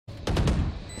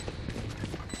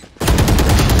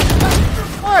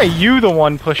are you the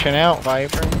one pushing out,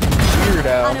 Viper?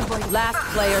 Weirdo. Last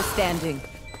player standing.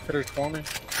 Could have told me.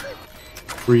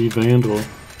 Free Vandal.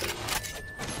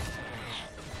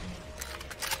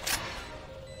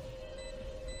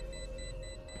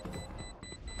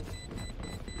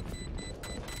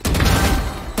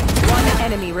 One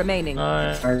enemy remaining.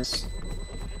 Nice.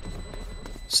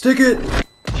 Stick it!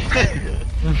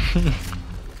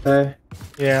 Hey.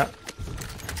 Yeah.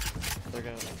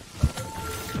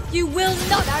 You will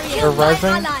not They're kill my rising.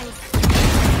 allies.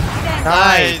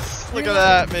 Nice! Look at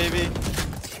that, baby.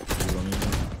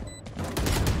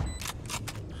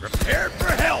 Prepare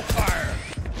for hellfire.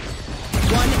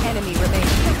 One enemy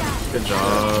remaining. Good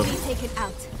job. Be taken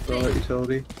out. Throw it,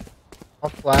 utility. I'll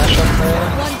flash up there.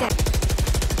 One dead.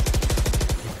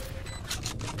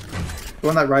 Go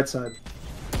on that right side.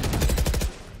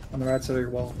 On the right side of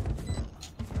your wall.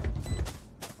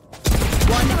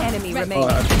 One enemy Right. remaining.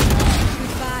 Oh,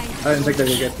 Goodbye. I didn't think they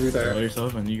could get through Tell there.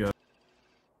 yourself and you go.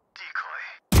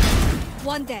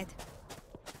 One dead.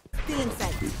 Still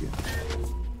inside.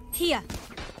 Here.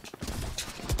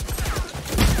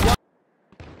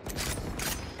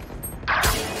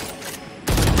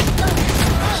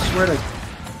 I swear to...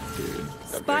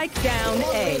 Spike down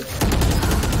A.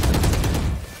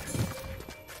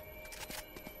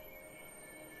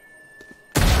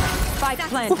 Spike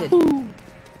planted.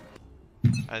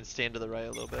 I'd stand to the right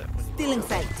a little bit. Still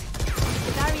inside.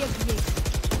 Barrier created.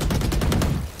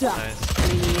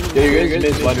 Nice. Yeah, you guys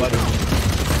missed one.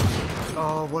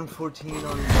 Oh, 114 on.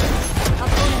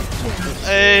 Opponent killed.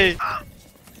 Hey!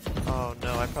 Oh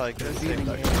no, I probably could have saved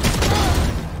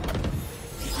that.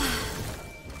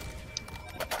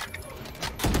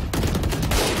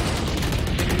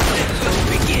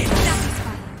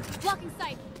 Satisfied. Blocking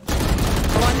sight.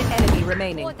 One enemy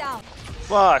remaining. Four down.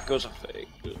 Fuck, it was a fake.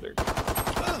 It was very...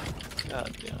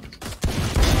 God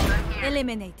damn.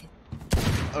 Eliminated.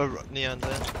 Oh, Neon's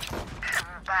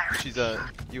in. She's a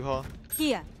U-Haul.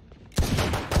 Here.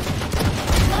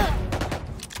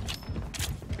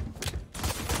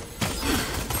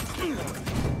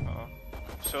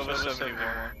 Silver 71.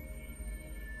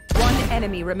 One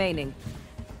enemy remaining.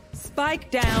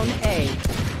 Spike down A.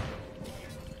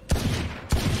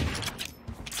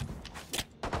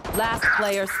 Last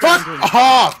player standing. Fuck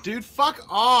off, dude. Fuck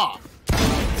off.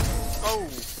 Oh!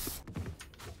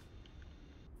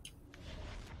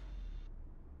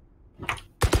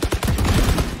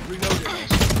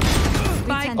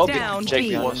 Spike Okay, down check B.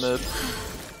 me one mid.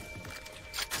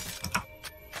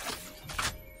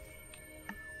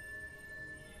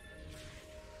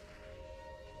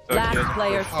 Last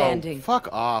player standing. Oh, fuck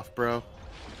off, bro. I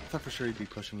thought for sure he'd be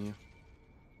pushing you.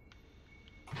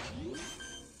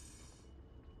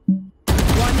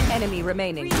 One enemy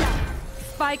remaining.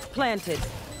 Spike planted.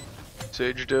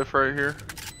 Sage diff right here.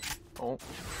 Oh.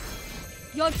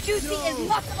 Your duty is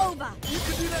not over.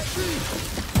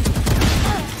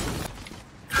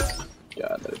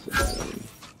 God, that is insane.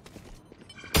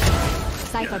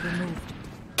 Cypher removed.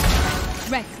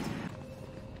 Rest.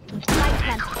 Light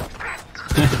planted.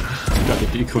 Got the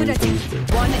decoy Good things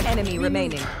there. One enemy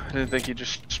remaining. I didn't think he'd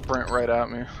just sprint right at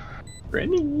me.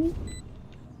 Rennie.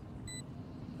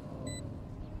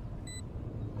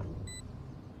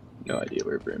 No idea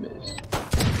where Brim is.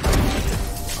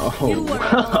 You were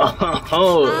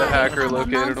Oh, The I hacker am a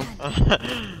located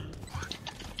him.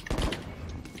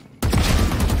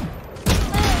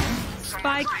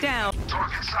 Spike down.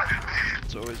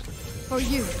 It's always... For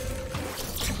you.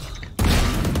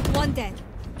 One dead.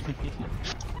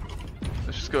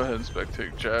 Let's just go ahead and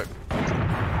spectate Jack.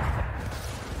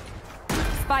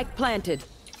 Spike planted.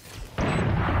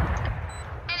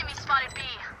 Enemy spotted B.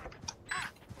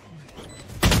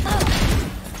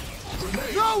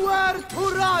 Nowhere to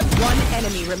run! One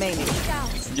enemy remaining.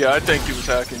 Yeah, I think he was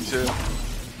hacking too.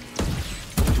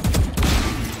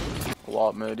 A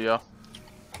lot mid, yeah.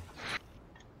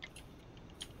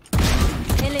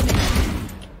 Eliminated.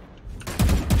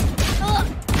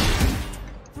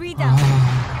 Three down.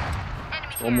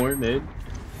 one more mid.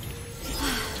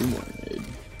 Two more mid.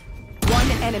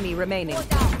 One enemy remaining. Four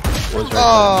down. Was right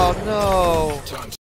Oh no!